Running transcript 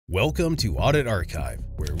Welcome to Audit Archive,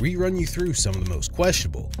 where we run you through some of the most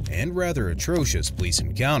questionable and rather atrocious police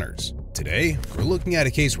encounters. Today, we're looking at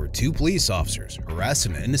a case where two police officers harassed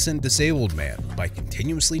an innocent disabled man by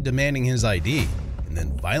continuously demanding his ID and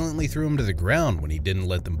then violently threw him to the ground when he didn't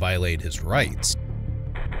let them violate his rights.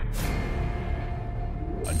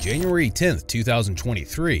 On January 10,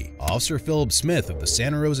 2023, Officer Philip Smith of the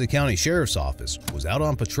Santa Rosa County Sheriff's Office was out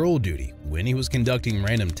on patrol duty when he was conducting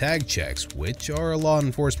random tag checks, which are a law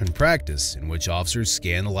enforcement practice in which officers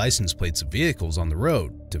scan the license plates of vehicles on the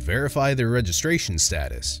road to verify their registration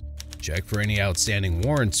status, check for any outstanding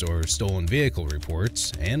warrants or stolen vehicle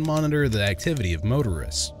reports, and monitor the activity of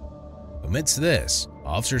motorists. Amidst this,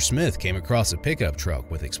 Officer Smith came across a pickup truck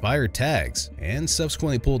with expired tags and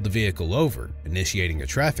subsequently pulled the vehicle over, initiating a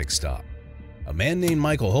traffic stop. A man named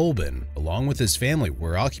Michael Holben, along with his family,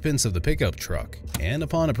 were occupants of the pickup truck, and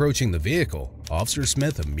upon approaching the vehicle, Officer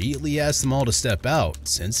Smith immediately asked them all to step out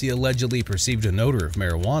since he allegedly perceived an odor of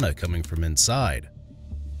marijuana coming from inside.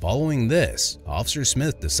 Following this, Officer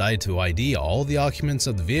Smith decided to ID all the occupants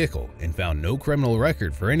of the vehicle and found no criminal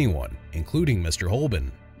record for anyone, including Mr.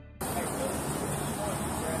 Holben.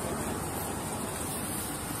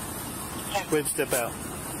 Go ahead and step out.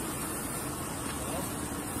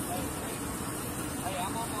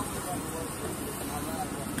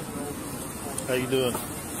 How you doing?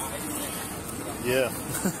 Yeah,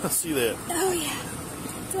 I see that. Oh yeah.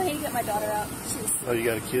 So I need to get my daughter out. Oh, you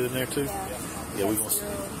got a kid in there too? Yeah. Yeah,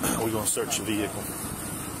 we're gonna search your vehicle.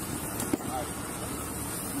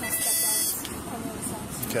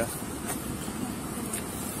 Okay.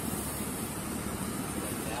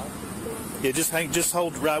 Yeah, just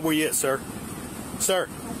hold right where you at, sir. Sir,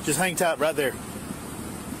 just hang tight right there.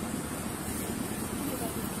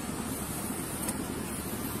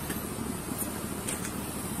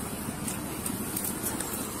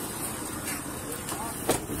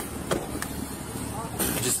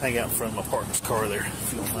 Just hang out in front of my partner's car there,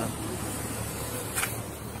 if you don't mind.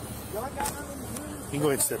 You can go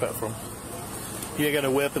ahead and step out from him. You ain't got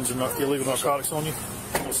no weapons or illegal narcotics on you?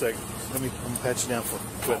 One second. I'm gonna pat you down for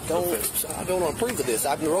I don't approve of this.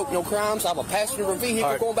 I've no crimes. I'm a passenger of a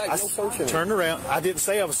vehicle going back. No searching. Turn around. I didn't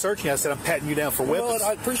say I was searching you. I said I'm patting you down for weapons. Well,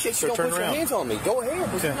 I appreciate you don't put your hands on me. Go ahead.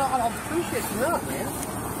 Okay. No, I appreciate you not, man.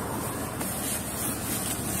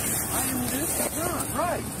 It's not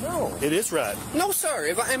right. No. It is right. No,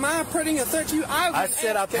 sir. Am I putting a threat to you? I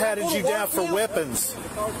said I patted you down for weapons.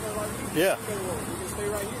 Yeah. Stay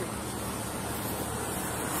right here.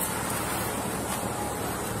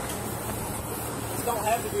 Don't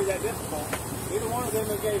have to be that difficult. Neither one of them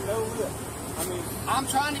gave no lip. I mean, I'm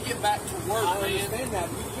trying to get back to work, man. I understand that.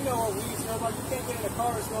 You know what weed smells like. You can't get in a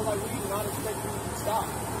car that smells like weed and not expect you to stop.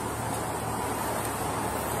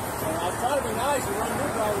 So I was trying to be nice and run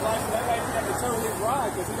your driver's license. That way you have to tow his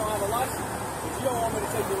ride because he don't have a license. If you don't want me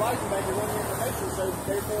to take your license back and run your information, so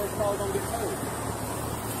therefore his car's gonna get towed.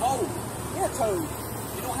 Towed? Yeah, towed.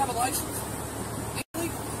 You don't have a license.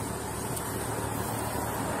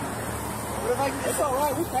 It's all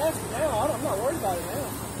right. We passed it now. I'm not worried about it now.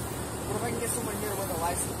 What if I can get someone here with a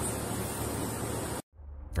license?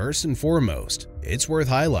 First and foremost, it's worth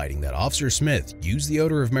highlighting that Officer Smith used the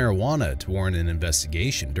odor of marijuana to warrant an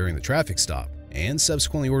investigation during the traffic stop and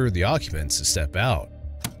subsequently ordered the occupants to step out.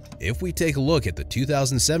 If we take a look at the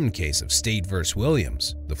 2007 case of State v.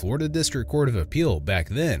 Williams, the Florida District Court of Appeal back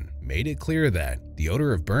then made it clear that the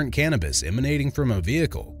odor of burnt cannabis emanating from a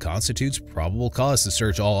vehicle constitutes probable cause to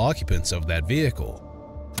search all occupants of that vehicle.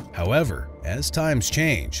 However, as times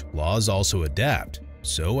change, laws also adapt.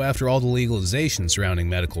 So after all the legalization surrounding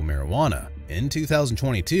medical marijuana, in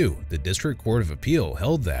 2022, the District Court of Appeal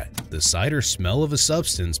held that the sight or smell of a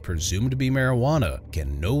substance presumed to be marijuana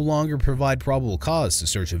can no longer provide probable cause to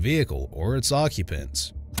search a vehicle or its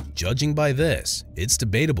occupants. Judging by this, it's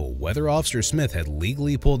debatable whether Officer Smith had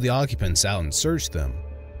legally pulled the occupants out and searched them.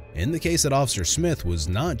 In the case that Officer Smith was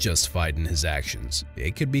not justified in his actions,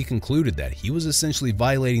 it could be concluded that he was essentially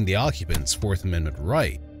violating the occupants' Fourth Amendment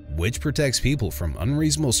right, which protects people from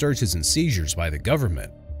unreasonable searches and seizures by the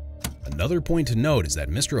government. Another point to note is that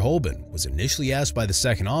Mr. Holben was initially asked by the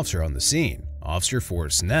second officer on the scene, Officer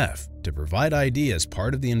Forrest Neff, to provide ID as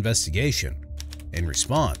part of the investigation. In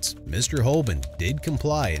response, Mr. Holben did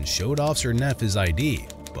comply and showed Officer Neff his ID,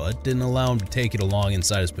 but didn't allow him to take it along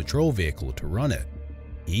inside his patrol vehicle to run it.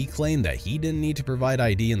 He claimed that he didn't need to provide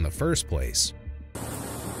ID in the first place.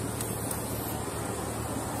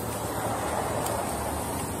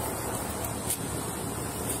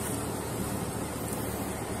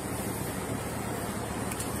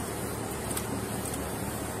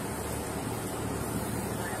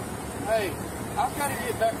 Hey, how got to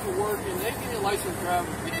get back to work, and they get a licensed driver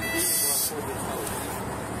to get the vehicle before this house.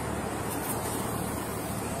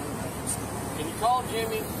 Can you call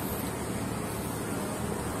Jimmy?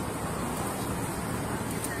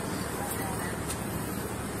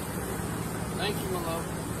 Thank you, my love.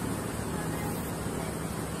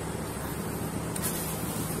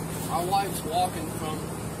 My wife's walking from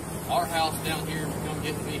our house down here to come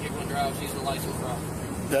get the vehicle and drive. She's a licensed driver.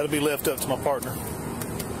 That'll be left up to my partner.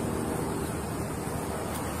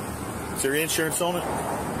 Is there insurance on it?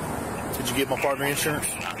 Did you get my partner insurance?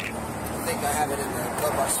 I think I have it in the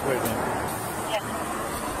glove box. Wait a minute.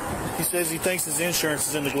 He says he thinks his insurance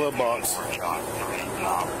is in the glove box. I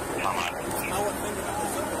wasn't thinking about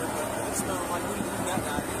this earlier, but it's not like we got the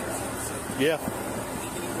idea. So Yeah.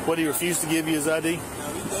 What, he refused to give you his ID? no,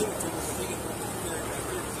 he gave it to us. He get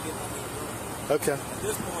to get my Okay. At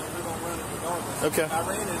this point, we're going to run it regardless. Okay. I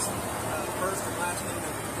ran his first and last name of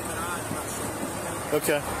him and I'm not sure.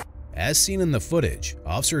 Okay. As seen in the footage,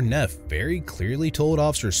 Officer Neff very clearly told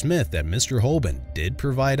Officer Smith that Mr. Holben did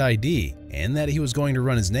provide ID and that he was going to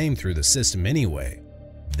run his name through the system anyway.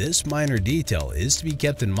 This minor detail is to be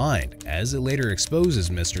kept in mind as it later exposes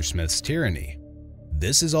Mr. Smith's tyranny.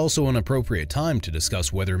 This is also an appropriate time to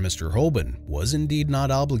discuss whether Mr. Holben was indeed not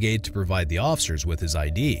obligated to provide the officers with his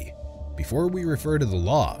ID. Before we refer to the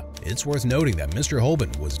law, it's worth noting that Mr.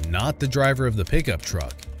 Holben was not the driver of the pickup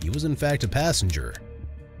truck. He was in fact a passenger.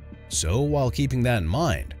 So while keeping that in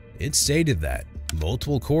mind, it's stated that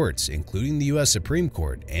multiple courts, including the US Supreme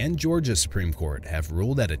Court and Georgia Supreme Court, have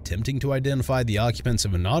ruled that attempting to identify the occupants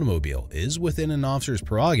of an automobile is within an officer's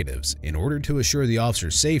prerogatives in order to assure the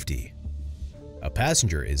officer's safety. A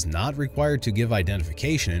passenger is not required to give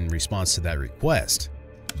identification in response to that request.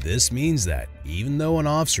 This means that even though an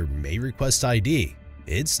officer may request ID,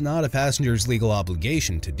 it's not a passenger's legal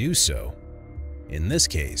obligation to do so. In this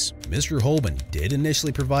case, Mr. Holben did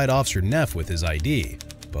initially provide Officer Neff with his ID,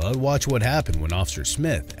 but watch what happened when Officer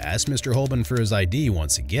Smith asked Mr. Holben for his ID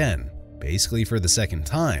once again, basically for the second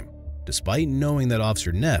time, despite knowing that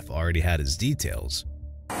Officer Neff already had his details.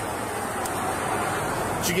 Did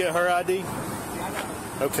you get her ID?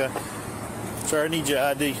 Okay. Sir, I need your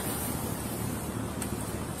ID.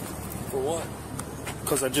 For what?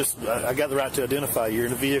 Because I got the right to identify you. You're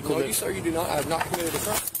in a vehicle. No, sir, you do not. I have not committed a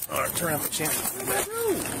crime. All right, turn around the chance.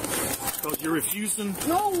 Because you're refusing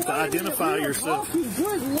No, to identify yourself.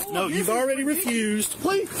 Good Lord. No, you've already refused.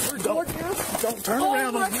 Please, Don't turn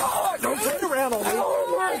around on me. Don't turn around on me.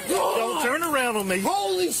 Oh my God! Don't turn around on me.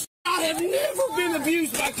 Holy shit, I have never been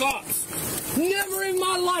abused by cops. Never in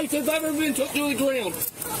my life have I ever been took to the ground.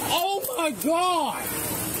 Oh my God!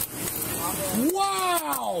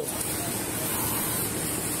 Wow!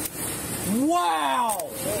 Wow!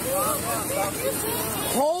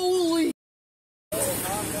 Holy!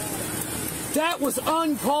 That was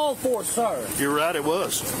uncalled for, sir. You're right, it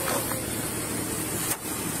was.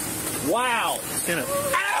 Wow!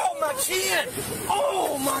 Ow, my chin!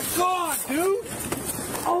 Oh my God, dude!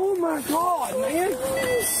 Oh my God, man!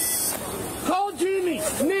 Call Jimmy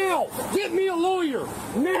now! Get me a lawyer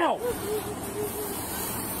now!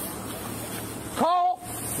 Call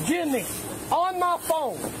Jimmy on my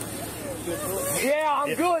phone. Yeah,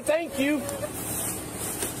 I'm good, thank you.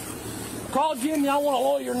 Call Jimmy, I want a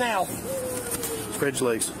lawyer now. Spread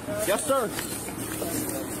your legs. Yes, sir.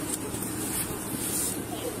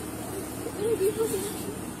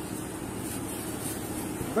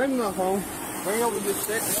 Bring me my phone. Bring over this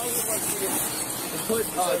stick. Put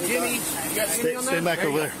Jimmy. You got Jimmy on there? Stay back There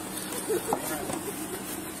over you there. go.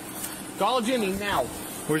 Call Jimmy now.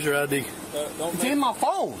 Where's your ID? It's in my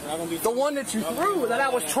phone. The one that you threw that I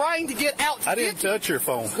was trying to get out. I didn't touch your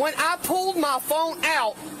phone. When I pulled my phone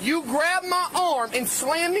out, you grabbed my arm and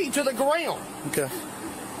slammed me to the ground. Okay.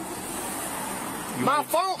 My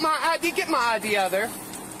phone, my ID, get my ID out of there.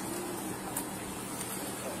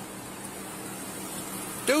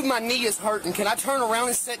 Dude, my knee is hurting. Can I turn around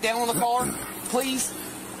and sit down in the car, please?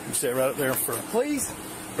 You sit right up there in front. Please?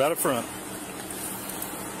 Right up front.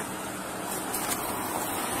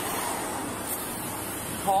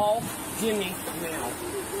 Call Jimmy now.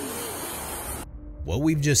 What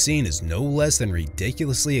we've just seen is no less than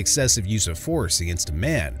ridiculously excessive use of force against a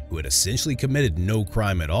man who had essentially committed no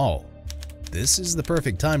crime at all. This is the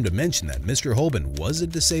perfect time to mention that Mr. Holben was a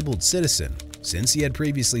disabled citizen, since he had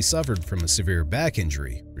previously suffered from a severe back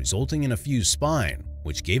injury resulting in a fused spine,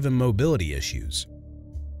 which gave him mobility issues.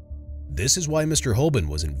 This is why Mr. Holben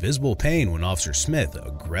was in visible pain when Officer Smith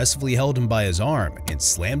aggressively held him by his arm and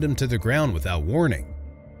slammed him to the ground without warning.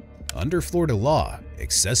 Under Florida law,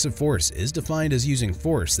 excessive force is defined as using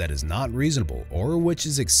force that is not reasonable or which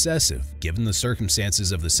is excessive given the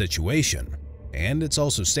circumstances of the situation. And it's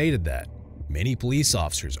also stated that many police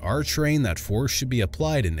officers are trained that force should be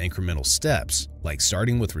applied in incremental steps, like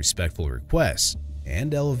starting with respectful requests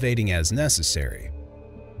and elevating as necessary.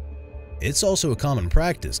 It's also a common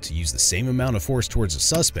practice to use the same amount of force towards a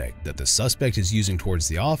suspect that the suspect is using towards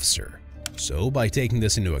the officer. So by taking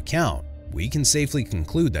this into account, we can safely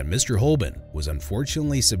conclude that Mr. Holben was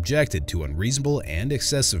unfortunately subjected to unreasonable and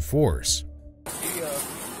excessive force.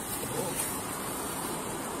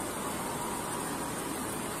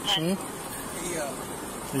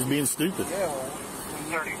 He's being stupid. Yeah,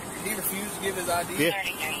 he refused to give his ID.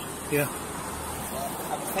 Yeah.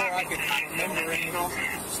 Before I could remember any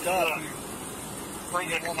stuff, he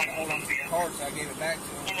didn't want my card, so I gave it back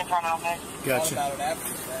to him. Gotcha. Thought about it after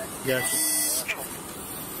the fact. Gotcha.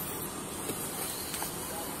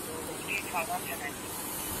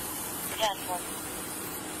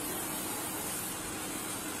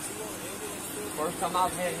 First time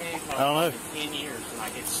I've had handcuffs I don't know. in 10 years, and I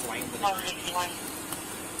get slammed.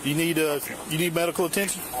 You need medical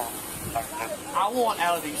attention? I want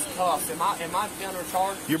out of these cuffs. Am I under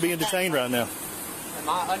charge? You're being detained right now. Am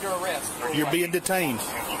I under arrest? You're being detained.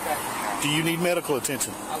 Okay. Do you need medical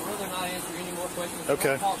attention? I'd rather not answer any more questions.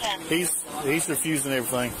 Okay. Don't talk to me. He's refusing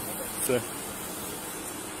everything. So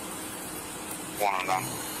 109.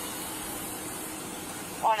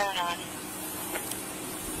 109.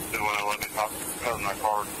 They want to let me cover my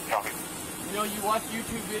card. Copy. You know, you watch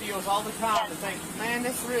YouTube videos all the time and think, man,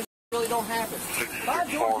 this really don't happen. By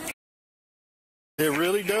George, it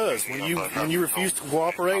really does. When you refuse to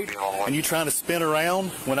cooperate and you're trying to spin around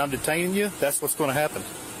when I'm detaining you, that's what's going to happen.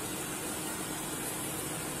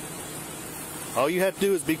 All you have to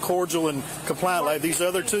do is be cordial and compliant like these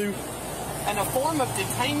other two. And a form of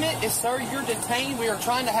detainment is, sir, you're detained. We are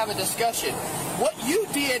trying to have a discussion. What you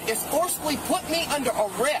did is forcibly put me under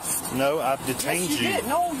arrest. No, I've detained Yes, you did.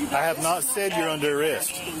 No, you didn't. I have not said you're under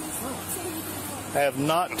arrest. I have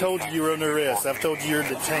not told you you're under arrest. I've told you you're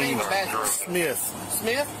detained. Smith.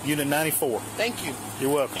 Smith? Unit 94. Thank you.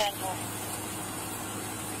 You're welcome.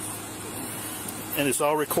 And it's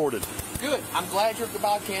all recorded. Good. I'm glad your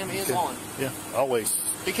body cam is on. Yeah, always.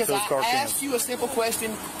 Because Those car I cams. asked you a simple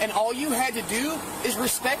question, and all you had to do is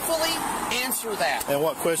respectfully answer that. And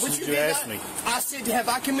what question Which did you did ask not. me? I said, have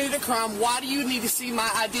I committed a crime? Why do you need to see my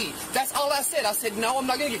ID? That's all I said. I said, no, I'm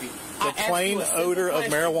not going to give you. The plain odor of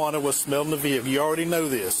marijuana was smelled in the vehicle. You already know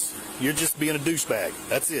this. You're just being a douchebag.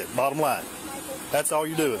 That's it. Bottom line. That's all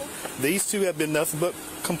you're doing. These two have been nothing but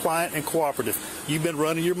compliant and cooperative. You've been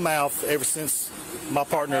running your mouth ever since my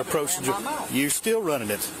partner approached you. You're still running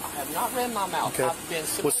it. I have not ran my mouth. Okay. I've been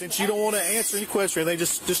Well, since you don't want to answer any question, they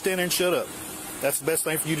just stand there and shut up. That's the best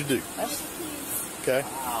thing for you to do. Okay.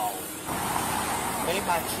 Wow. May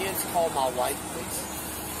my kids call my wife, please?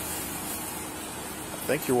 I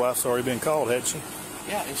think your wife's already been called, hasn't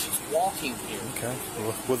she? Yeah, and she's walking here. Okay.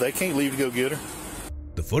 Well, they can't leave to go get her.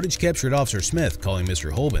 The footage captured Officer Smith calling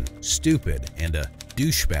Mr. Holben stupid and a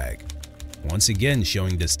douchebag, once again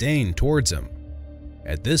showing disdain towards him.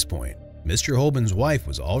 At this point, Mr. Holben's wife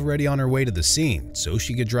was already on her way to the scene so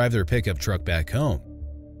she could drive their pickup truck back home.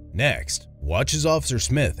 Next, watch as Officer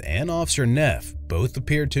Smith and Officer Neff both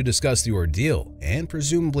appeared to discuss the ordeal and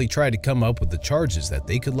presumably tried to come up with the charges that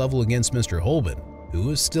they could level against Mr. Holben, who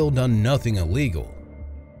has still done nothing illegal.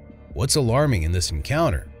 What's alarming in this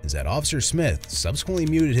encounter is that Officer Smith subsequently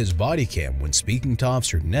muted his body cam when speaking to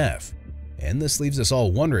Officer Neff, and this leaves us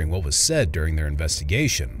all wondering what was said during their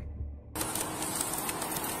investigation.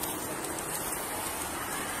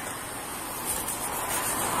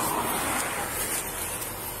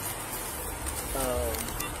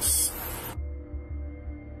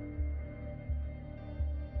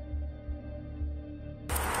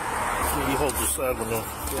 You hold your side one though.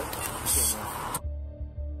 Yep.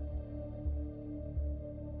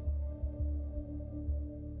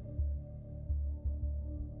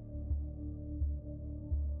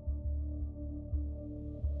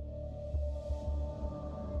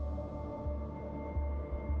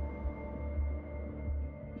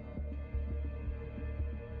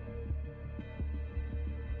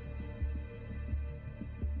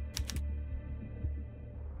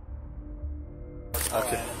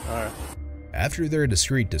 Okay. All right. After their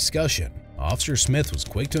discreet discussion, Officer Smith was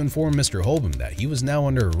quick to inform Mr. Holben that he was now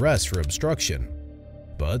under arrest for obstruction.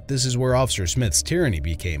 But this is where Officer Smith's tyranny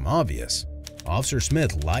became obvious. Officer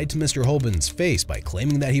Smith lied to Mr. Holben's face by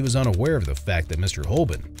claiming that he was unaware of the fact that Mr.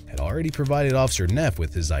 Holben had already provided Officer Neff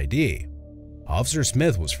with his ID. Officer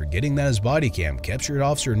Smith was forgetting that his body cam captured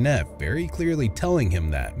Officer Neff very clearly telling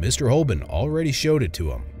him that Mr. Holben already showed it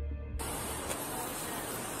to him.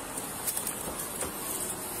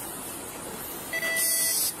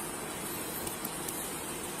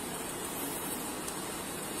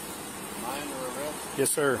 Am I under arrest? Yes,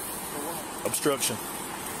 sir. For what? Obstruction.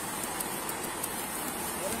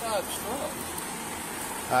 What did I obstruct?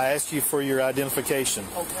 I asked you for your identification.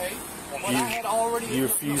 Okay. But I had already... You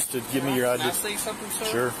refused to give me your Can I ID. say something, sir?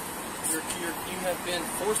 Sure. You have been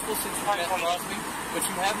forceful since you met Crosby, but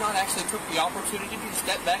you have not actually took the opportunity to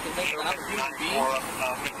step back and think that I'm a human being.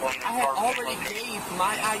 I had already gave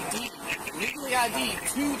my ID, legally ID,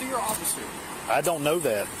 to your officer. I don't know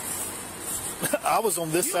that. I was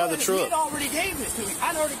on this side of the He truck. had already gave it to me.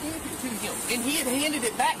 I'd already gave it to him, and he had handed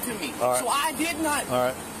it back to me. All right. So I did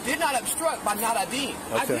not obstruct by not IDing.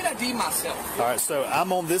 I Okay. did ID myself. All right, so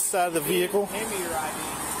I'm on this side of the vehicle. Hand me your ID.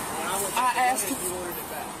 When I went I to asked you ordered it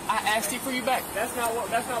back. I asked you for you back. That's not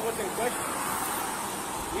what's in question.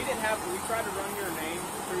 We tried to run your name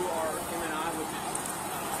through our M&I, which is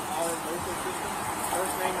our local system,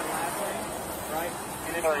 first name and last name, right?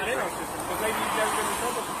 And it's not in our system, because maybe you've never been in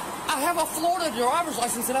trouble. I have a Florida driver's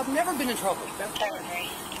license and I've never been in trouble. That's fine.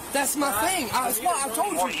 That's my thing. That's why I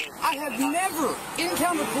told you. I have never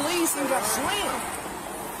encountered police and got slammed.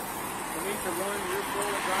 For me to run your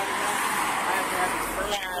Florida driver's license, I have to have it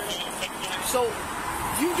first. So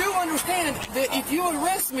you do understand that if you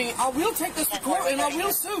arrest me, I will take this to court and I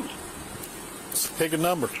will sue. Pick a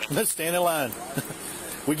number. Let's stand in line.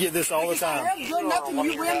 We get this all the Because I time. have done nothing.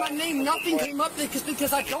 You ran my name. Nothing came up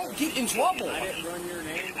because I don't get in trouble. I didn't run your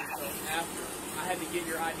name until after. I had to get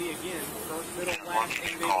your ID again, first, middle, last,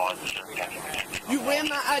 and then You ran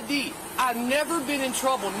my ID. I've never been in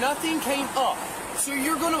trouble. Nothing came up. So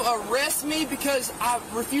you're going to arrest me because I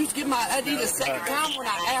refused to give my ID the second time when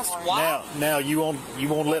I asked why? Now you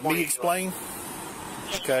won't let me explain?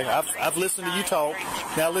 Okay, I've listened to you talk.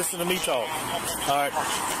 Now listen to me talk. All right,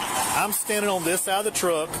 I'm standing on this side of the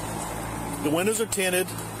truck. The windows are tinted.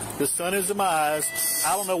 The sun is in my eyes.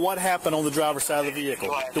 I don't know what happened on the driver's side of the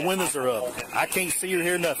vehicle. The windows are up. I can't see or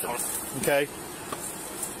hear nothing. Okay.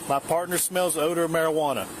 My partner smells the odor of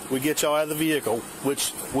marijuana. We get y'all out of the vehicle,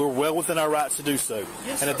 which we're well within our rights to do so.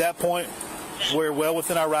 Yes, and at sir. that point, we're well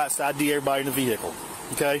within our rights to ID everybody in the vehicle.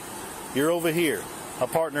 Okay? You're over here. My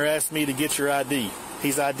partner asked me to get your ID.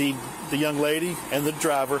 He's ID'd the young lady and the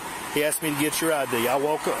driver. He asked me to get your ID.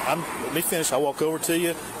 Let me finish. I walk over to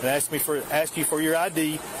you and ask you for your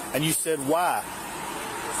ID, and you said, why?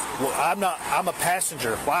 Well, I'm a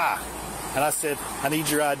passenger. Why? And I said, I need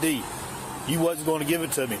your ID. You wasn't going to give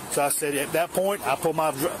it to me. So I said, at that point, I pulled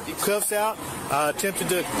my cuffs out. I attempted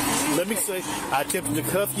to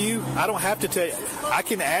cuff you. I don't have to tell you. I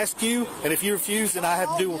can ask you, and if you refuse, then I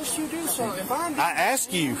have to do. Yes, you do, sir. If I'm I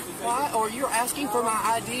ask you. why, or you're asking for my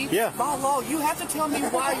ID, Yeah. by law, you have to tell me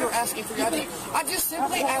why you're asking for your ID. I just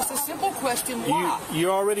simply asked a simple question, why? You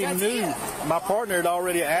already That's knew. it. My partner had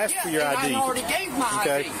already asked for your and ID. I already gave my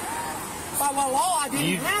Okay. ID. By law, I didn't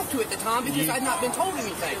You- have to at the time because I'd not been told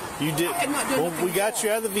anything. You did. I had not done Well, anything we got you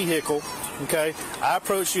out of the vehicle. Okay. I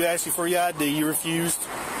approached you, asked you for your ID. You refused.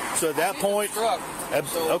 So at that point,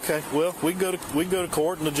 okay. Well, we can go to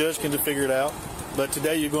court, and the judge can figure it out. But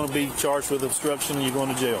today you're going to be charged with obstruction, and you're going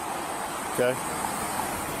to jail. Okay.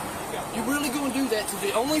 You really going to do that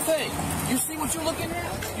today? Only thing, you see what you're looking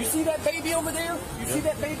at? You see that baby over there? You see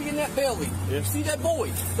that baby in that belly? Yeah. You see that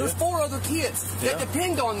boy? There's 4 other kids that Yeah.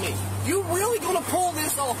 depend on me. You really going to pull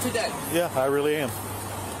this off today? Yeah, I really am.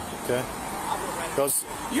 Okay. Because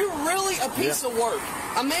You're really a piece of work.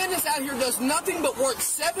 A man that's out here does nothing but work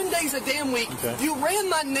 7 days a damn week. Okay. You ran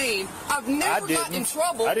my name. I've never gotten in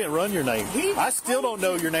trouble. I didn't run your name. I still don't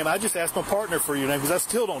know your name. I just asked my partner for your name because I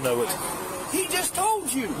still don't know it. He just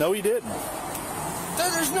told you. No, he didn't.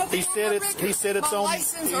 There's nothing He said on my it's. record. He said it's my on.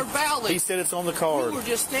 license are valid. He said it's on the You card. were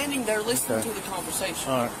just standing there listening Okay. to the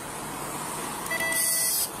conversation. All right.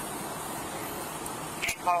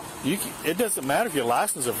 It doesn't matter if your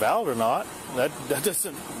license is valid or not. That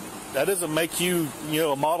doesn't make you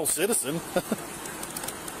a model citizen.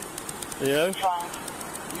 You know?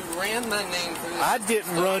 You ran my name through this. I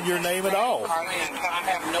didn't run your name at all. I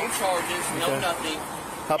have no charges, no Okay. nothing.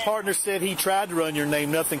 My partner said he tried to run your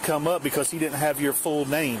name, nothing come up because he didn't have your full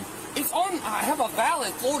name, It's on. I have a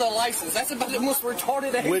valid Florida license. That's about the most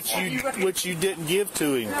retarded age. which you didn't give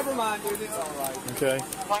to him. Never mind, dude. It's all right. Okay.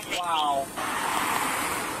 Wow.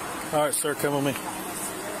 All right, sir, come with me.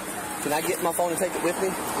 Can I get my phone and take it with me?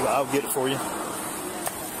 I'll get it for you.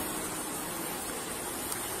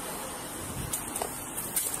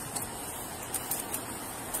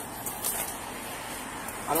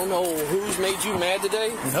 I don't know who's made you mad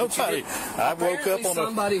today. Nobody. I woke up on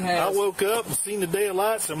somebody has. I woke up and seen the day of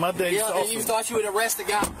lights, and my day's Yeah, and awesome. you thought you would arrest the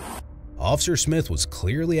guy. Officer Smith was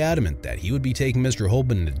clearly adamant that he would be taking Mr.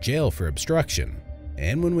 Holman to jail for obstruction.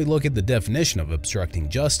 And when we look at the definition of obstructing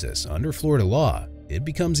justice under Florida law, it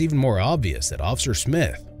becomes even more obvious that Officer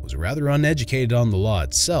Smith was rather uneducated on the law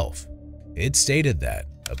itself. It stated that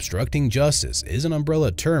obstructing justice is an umbrella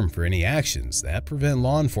term for any actions that prevent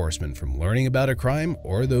law enforcement from learning about a crime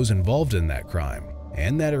or those involved in that crime,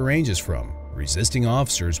 and that it ranges from resisting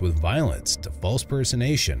officers with violence to false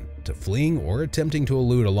personation to fleeing or attempting to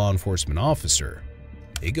elude a law enforcement officer.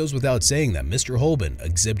 It goes without saying that Mr. Holben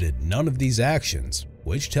exhibited none of these actions,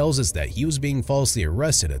 which tells us that he was being falsely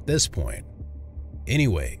arrested at this point.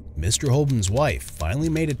 Anyway, Mr. Holben's wife finally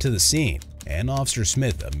made it to the scene, and Officer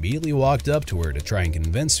Smith immediately walked up to her to try and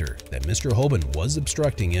convince her that Mr. Holben was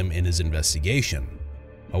obstructing him in his investigation.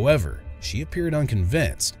 However, she appeared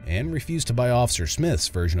unconvinced and refused to buy Officer Smith's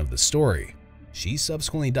version of the story. She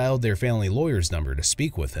subsequently dialed their family lawyer's number to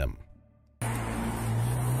speak with him.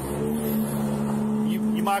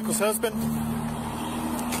 You Michael's husband?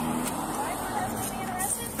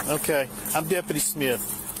 Okay, I'm Deputy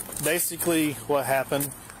Smith. Basically, what happened,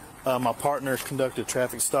 my partner conducted a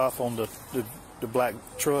traffic stop on the black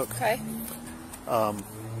truck. Okay. Well,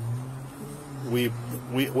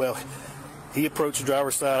 he approached the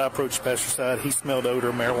driver's side, I approached the passenger side. He smelled the odor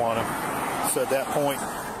of marijuana. So at that point,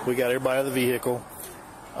 we got everybody out of the vehicle.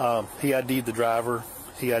 He ID'd the driver.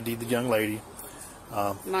 He ID'd the young lady.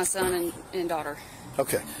 My son and daughter.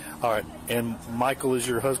 Okay. All right. And Michael is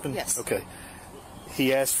your husband? Yes. Okay.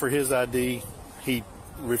 He asked for his ID. He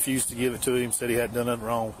refused to give it to him, said he hadn't done nothing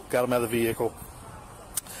wrong. Got him out of the vehicle.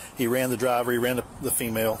 He ran the driver. He ran the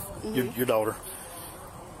female, your daughter.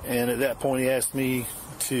 And at that point, he asked me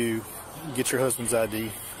to get your husband's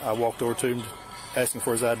ID. I walked over to him, asking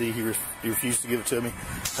for his ID. He refused to give it to me.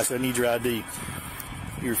 I said, I need your ID.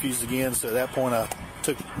 He refused again. So at that point, I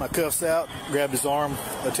took my cuffs out, grabbed his arm,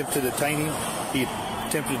 attempted to detain him. He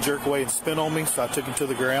attempted to jerk away and spin on me, so I took him to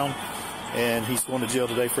the ground, and he's going to jail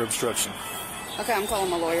today for obstruction. Okay, I'm calling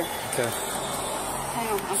my lawyer. Okay. Hang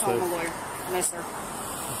on, I'm calling my lawyer. No, sir.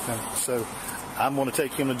 Okay. So I'm going to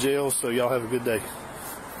take him to jail, so y'all have a good day.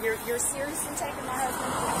 You're seriously taking my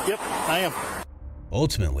husband? Yep, I am.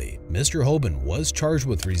 Ultimately, Mr. Holben was charged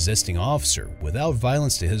with resisting officer without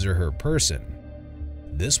violence to his or her person.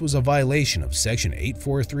 This was a violation of Section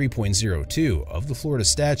 843.02 of the Florida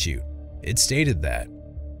statute. It stated that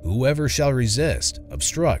whoever shall resist,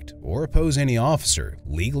 obstruct, or oppose any officer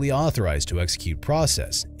legally authorized to execute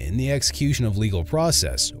process in the execution of legal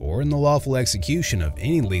process or in the lawful execution of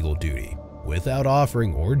any legal duty without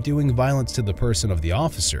offering or doing violence to the person of the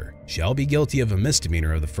officer shall be guilty of a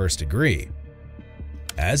misdemeanor of the first degree.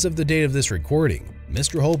 As of the date of this recording,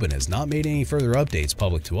 Mr. Holben has not made any further updates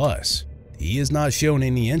public to us. He has not shown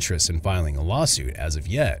any interest in filing a lawsuit as of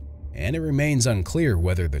yet, and it remains unclear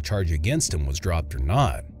whether the charge against him was dropped or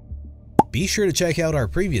not. Be sure to check out our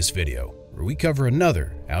previous video, where we cover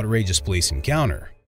another outrageous police encounter.